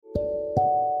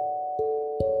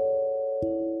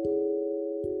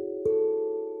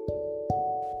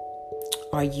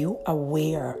Are you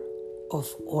aware of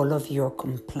all of your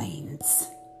complaints?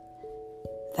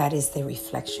 That is the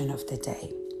reflection of the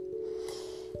day.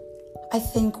 I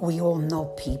think we all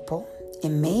know people,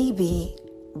 and maybe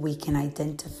we can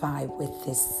identify with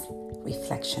this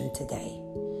reflection today.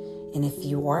 And if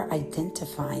you are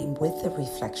identifying with the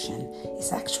reflection,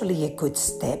 it's actually a good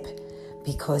step,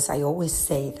 because I always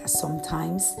say that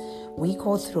sometimes we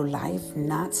go through life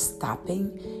not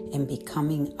stopping and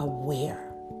becoming aware.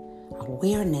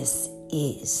 Awareness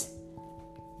is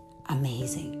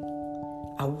amazing.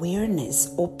 Awareness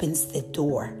opens the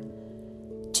door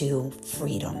to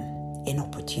freedom and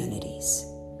opportunities.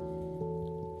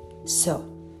 So,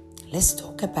 let's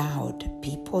talk about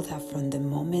people that from the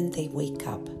moment they wake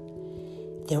up,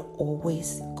 they're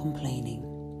always complaining.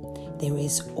 There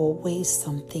is always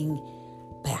something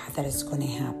bad that is going to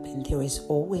happen. There is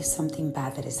always something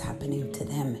bad that is happening to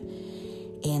them.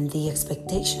 And the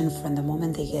expectation from the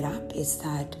moment they get up is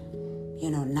that,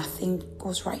 nothing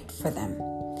goes right for them.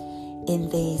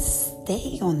 And they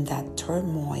stay on that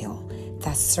turmoil,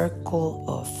 that circle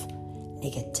of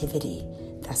negativity,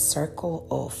 that circle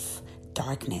of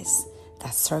darkness,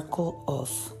 that circle of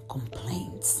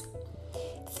complaints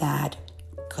that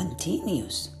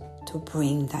continues to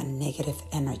bring that negative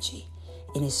energy.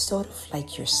 And it's sort of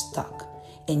like you're stuck.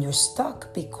 And you're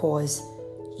stuck because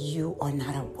you are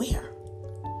not aware.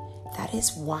 That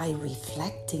is why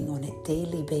reflecting on a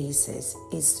daily basis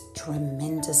is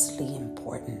tremendously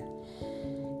important.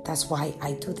 That's why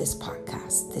I do this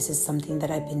podcast. This is something that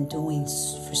I've been doing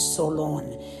for so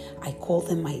long. I call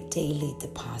them my daily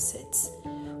deposits.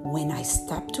 When I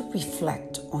stop to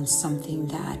reflect on something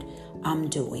that I'm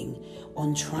doing,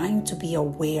 on trying to be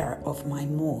aware of my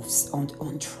moves,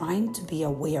 on trying to be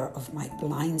aware of my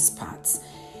blind spots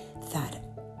that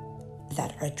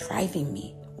are driving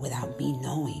me without me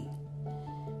knowing.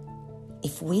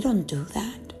 If we don't do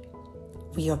that,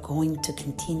 we are going to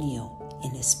continue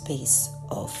in a space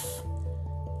of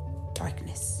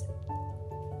darkness.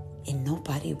 And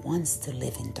nobody wants to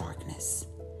live in darkness.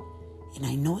 And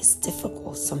I know it's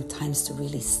difficult sometimes to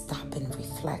really stop and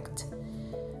reflect.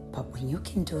 But when you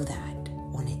can do that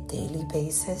on a daily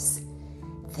basis,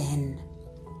 then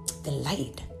the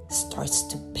light starts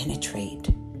to penetrate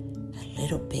a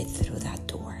little bit through that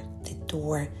door. The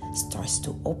door starts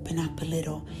to open up a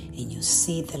little and you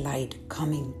see the light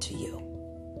coming to you.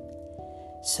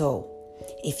 So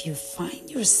if you find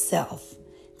yourself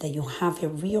that you have a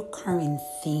reoccurring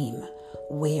theme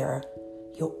where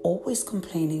you're always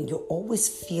complaining, you're always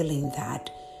feeling that,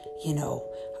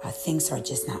 things are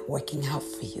just not working out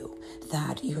for you,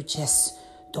 that you just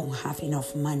don't have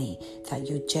enough money, that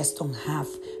you just don't have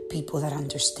people that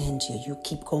understand you. You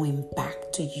keep going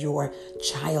back to your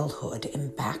childhood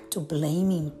and back to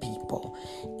blaming people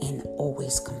and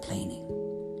always complaining.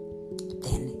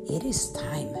 Then it is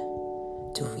time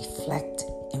to reflect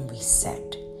and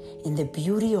reset. And the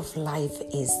beauty of life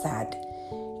is that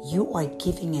you are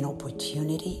giving an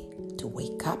opportunity to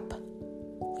wake up,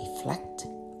 reflect,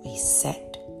 reset,